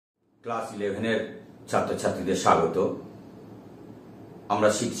Class 11 এর ছাত্রছাত্রীদের স্বাগত। আমরা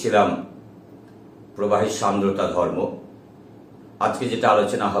শিখছিলাম প্রবাহী সান্দ্রতা ধর্ম। আজকে যেটা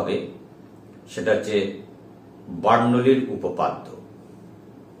আলোচনা হবে সেটা হচ্ছে বার্নৌলির উপপাদ্য।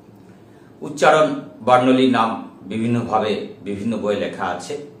 উচ্চারণ বার্নৌলি নাম বিভিন্নভাবে বিভিন্ন বইয়ে লেখা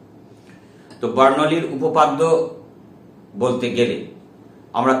আছে। তো বার্নৌলির উপপাদ্য বলতে গেলে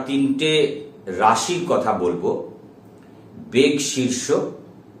আমরা তিনটে রাশির কথা বলবো: বেগ শীর্ষ,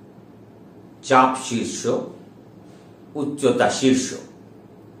 চাপ শীর্ষ, উচ্চতা শীর্ষ।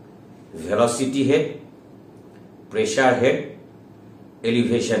 Velocity head, pressure head,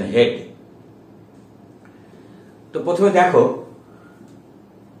 elevation head. তো প্রথমে দেখো,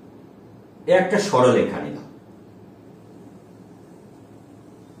 একটা সরলরেখা নিলাম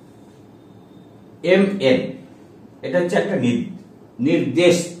এম এন। এটা হচ্ছে একটা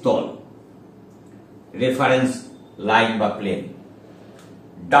নির্দেশ তল, রেফারেন্স লাইন বা প্লেন,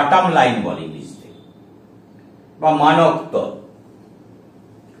 ডাটাম লাইন বলে ইংলিশে, বা মানক তল।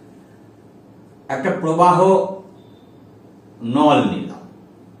 একটা প্রবাহ নল নিলাম,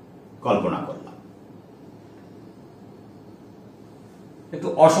 কল্পনা করলাম, একটু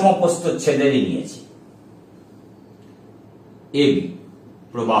অসমপ্রস্থচ্ছেদেরই নিয়েছি। এবি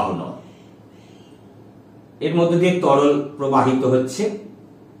প্রবাহ নল, এর মধ্যে দিয়ে তরল প্রবাহিত হচ্ছে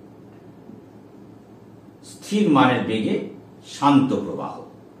স্থির মানের বেগে, শান্ত প্রবাহ।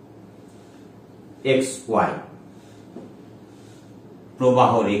 এক্স ওয়াই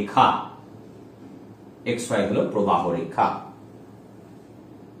প্রবাহ রেখা, এক্স ওয়াই হলো প্রবাহ রেখা।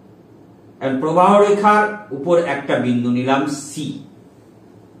 প্রবাহ রেখার উপর একটা বিন্দু নিলাম সি।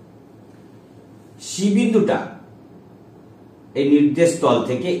 সি বিন্দুটা এই নির্দেশ তল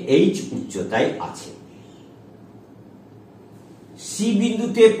থেকে এইচ উচ্চতায় আছে। সি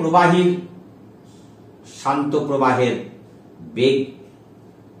বিন্দুতে প্রবাহীর শান্ত প্রবাহের বেগ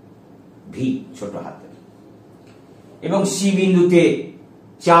ভি ছোট হাতের, এবং সি বিন্দুতে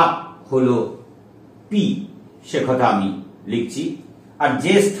চাপ হলো পি, সে কথা আমি লিখছি। আর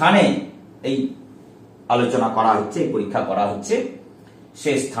যে স্থানে এই আলোচনা করা হচ্ছে, এই পরীক্ষা করা হচ্ছে,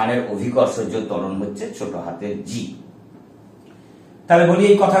 সে স্থানের অভিকর্ষজ ত্বরণ হচ্ছে ছোট হাতের জি। তাহলে বলি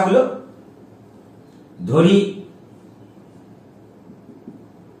এই কথাগুলো। ধরি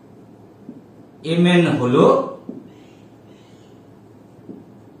এমএন হলো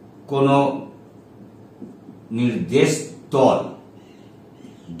কোন নির্দেশ তল,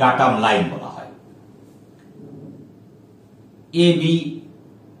 ডাটাম লাইন বলা হয়। এবি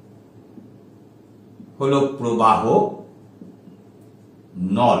হলো প্রবাহ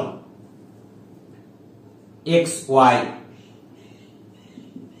নল, এক্স ওয়াই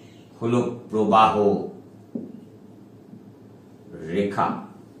হলো প্রবাহ রেখা।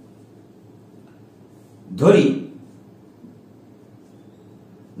 ধরি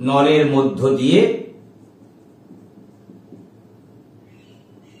নলের মধ্য দিয়ে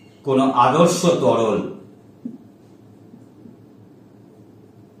কোন আদর্শ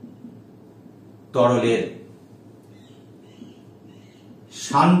তরলের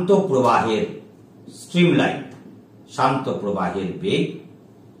শান্ত প্রবাহের স্ট্রিমলাইন, শান্ত প্রবাহের বেগ,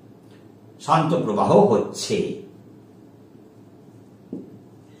 শান্ত প্রবাহ হচ্ছে।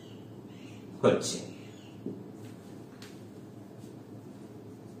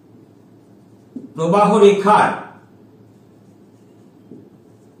 প্রবাহ রেখার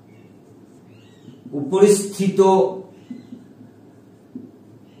উপরিস্থিত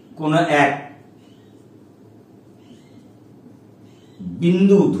কোন এক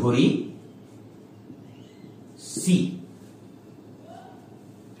বিন্দু ধরি সি।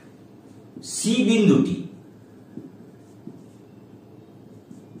 সি বিন্দুটি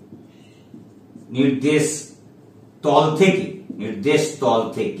নির্দেশ তল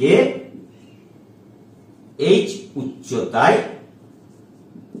থেকে এইচ উচ্চতায়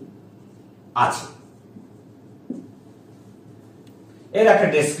আছে। এর একটা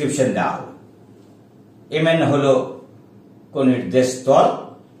ডেসক্রিপশন দেওয়া হলো। এমএন হলো কোন নির্দেশ তল,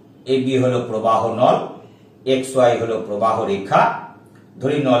 এবি হলো প্রবাহ নল, এক্স ওয়াই হলো প্রবাহ রেখা।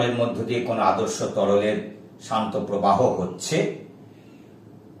 ধরি নলের মধ্য দিয়ে কোন আদর্শ তরলের শান্ত প্রবাহ হচ্ছে।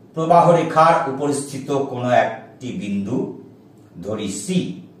 প্রবাহ রেখার উপরিস্থিত কোন একটি বিন্দু ধরি সি।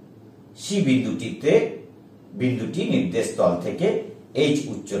 সি বিন্দুটি নির্দেশ তল থেকে এইচ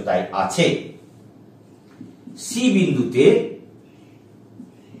উচ্চতায় আছে। সি বিন্দুতে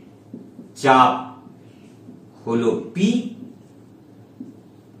চাপ হলো পি,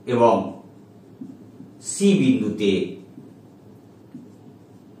 এবং সি বিন্দুতে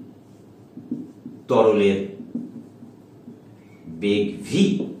তরলের বেগ ভি।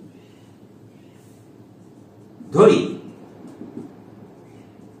 ধরি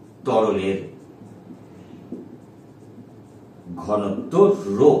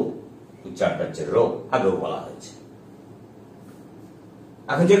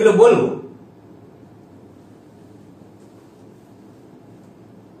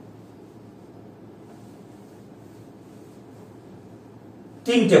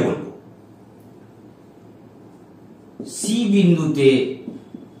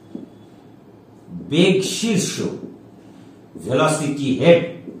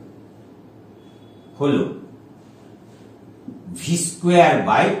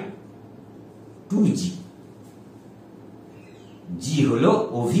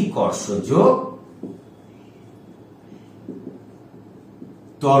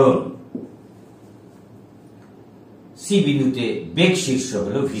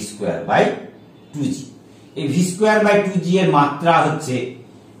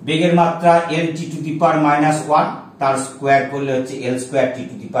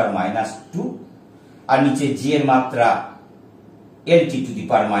মাত্রা এল টি to the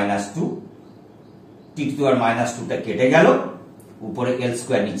power minus two, T to the power minus টুটা কেটে গেল, উপরে এল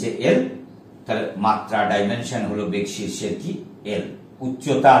স্কোয়ার নিচে এল, তাহলে মাত্রা ডাইমেনশন হলো বেগ শীর্ষের কি এল,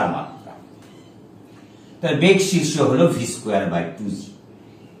 উচ্চতার মাত্রা। তাহলে বেগ শীর্ষ হলো V square by two G.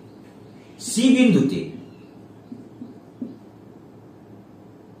 C বিন্দুতে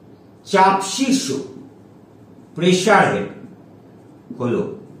চাপ শীর্ষ প্রেসার হেড হলো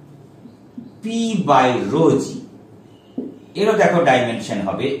পি বাই রো জি, এরও দেখো ডাইমেনশন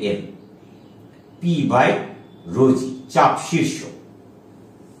হবে এল, পি বাই রো জি চাপ শীর্ষ।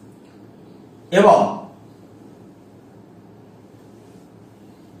 এবং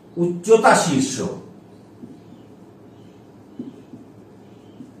উচ্চতা শীর্ষ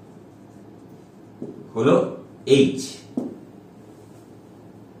হলো এইচ।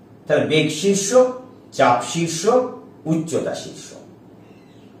 তাহলে বেগ শীর্ষ, চাপ শীর্ষ, উচ্চতা শীর্ষ।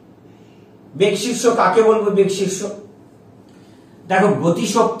 বেগ শীর্ষ কাকে বলবো? বেগ শীর্ষ দেখো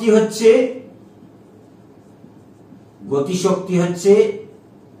গতিশক্তি হচ্ছে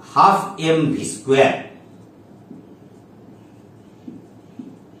half M V square.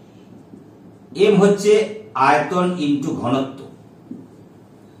 M হচ্ছে আয়তন ইন্টু ঘনত্ব।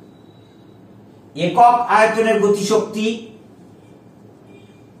 একক আয়তনের গতিশক্তি,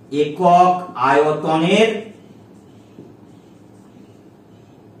 একক আয়তনের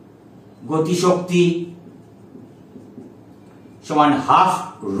গতিশক্তি সমান হাফ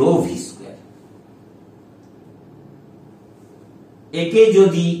রো ভি স্কোয়ার। একে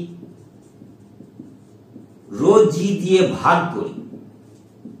যদি রো জি দিয়ে ভাগ করি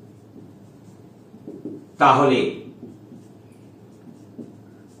তাহলে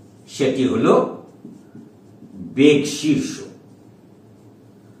সেটি হলো বেগ শীর্ষ।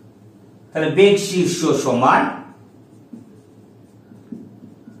 তাহলে বেগ শীর্ষ সমান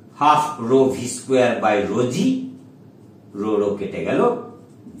half rho V square by rho G, rho rho কেটে গেল,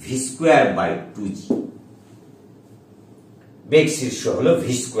 ভি স্কোয়ার বাই টু জি। বেগ শীর্ষ হলো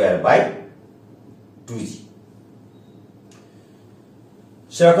ভি স্কোয়ার বাই টু জি।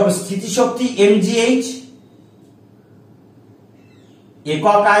 সেরকম স্থিতিশক্তি এম জি এইচ,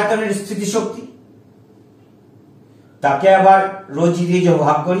 একক আয়তনের স্থিতিশক্তি, তাকে আবার রো জি দিয়ে যখন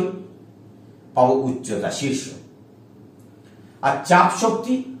ভাগ করি পাবো উচ্চতা শীর্ষ। আর চাপ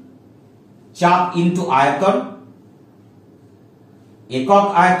শক্তি, চাপ ইন্টু আয়তন, একক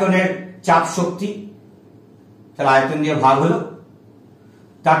আয়তনের চাপ শক্তি, তাহলে আয়তন দিয়ে ভাগ হলো,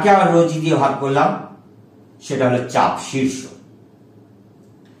 তাকে আবার রো জি দিয়ে ভাগ করলাম, সেটা হলো চাপ শীর্ষ।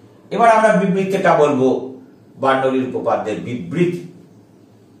 এবার আমরা বিবৃতিটা বলবো বার্নৌলির উপপাদ্যের বিবৃতি।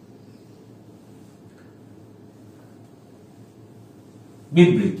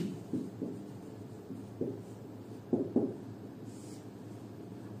 বিবৃতি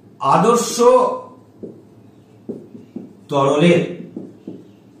আদর্শ তরলের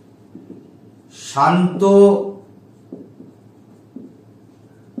শান্ত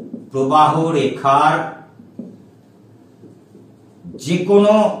প্রবাহ রেখার যে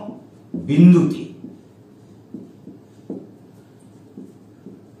কোনো বিন্দুতে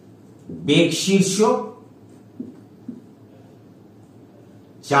বেগ শীর্ষ,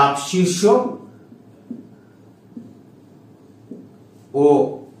 চাপ শীর্ষ ও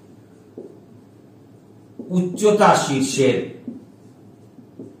উচ্চতা শীর্ষের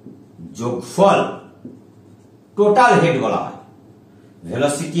যোগফল টোটাল হেড বলা হয়।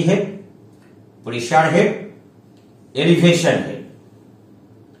 Velocity head, pressure head, elevation head,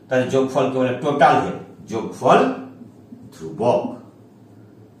 তাদের যোগফলকে বলে টোটাল হেড, যোগফল ধ্রুবক।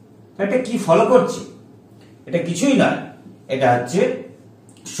 এটা কি ফলো করছে? এটা কিছুই নয়, এটা হচ্ছে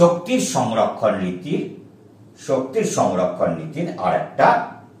শক্তির সংরক্ষণ নীতির আর একটা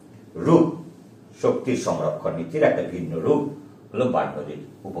রূপ, শক্তির সংরক্ষণ নীতির একটা ভিন্ন রূপ হলো বার্নৌলির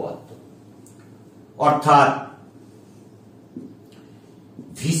উপপাদ্য। অর্থাৎ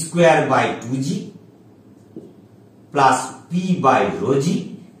V square by 2g plus P by rho G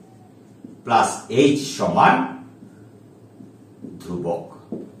plus H সমান ধ্রুবক।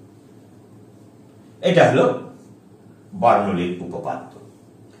 এটা হলো বার্নৌলির উপপাদ্য।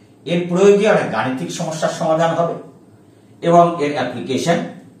 এর প্রয়োগে অনেক গাণিতিক সমস্যার সমাধান হবে এবং এর অ্যাপ্লিকেশন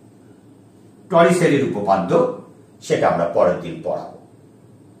টরিসেলির উপপাদ্য, সেটা আমরা পরের দিন পড়াবো।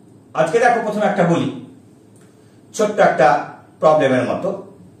 আজকে দেখো প্রথমে একটা বলি, ছোট্ট একটা প্রবলেমের মতো।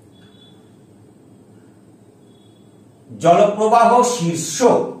 জলপ্রবাহ শীর্ষ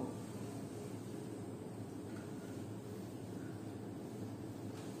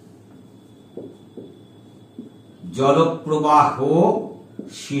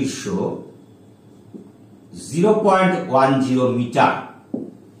শীর্ষ 0.10 মিটার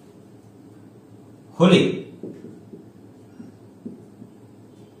হলে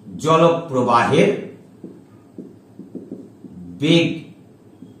জলপ্রবাহের বেগ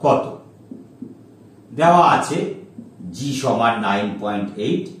কত? দেওয়া আছে জি সমান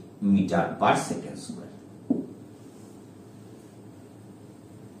 9.8 মিটার পার সেকেন্ড স্কয়ার।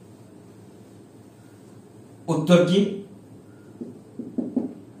 উত্তর কি?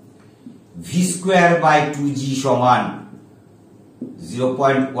 ভি স্কোয়ার বাই 2g সমান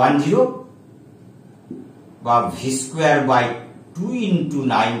 0.10 বা ভি স্কোয়ার বাই 2 ইন্টু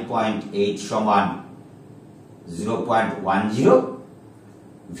 9.8 সমান 0.10,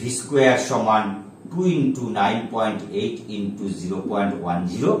 ভি স্কোয়ার সমান 2 ইন্টু 9.8 ইন্টু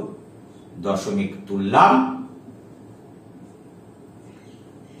 0.10 দশমিক তুললাম,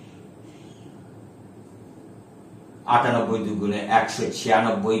 98 দুগুণে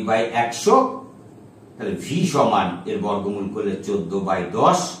 196 বাই 100, তাহলে ভি সমান এর বর্গমূল করলে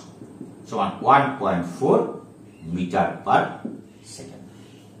 14/10 সমান 1.4 মিটার পার সেকেন্ড।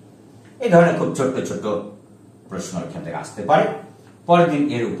 এই ধরনের খুব ছোট্ট ছোট্ট প্রশ্ন এখান থেকে আসতে পারে। পরের দিন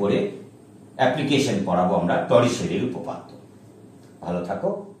এর উপরে অ্যাপ্লিকেশন পড়াবো আমরা টরিসেলির উপপাদ্য। ভালো থাকো,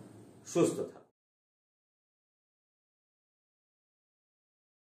 সুস্থ থাকো।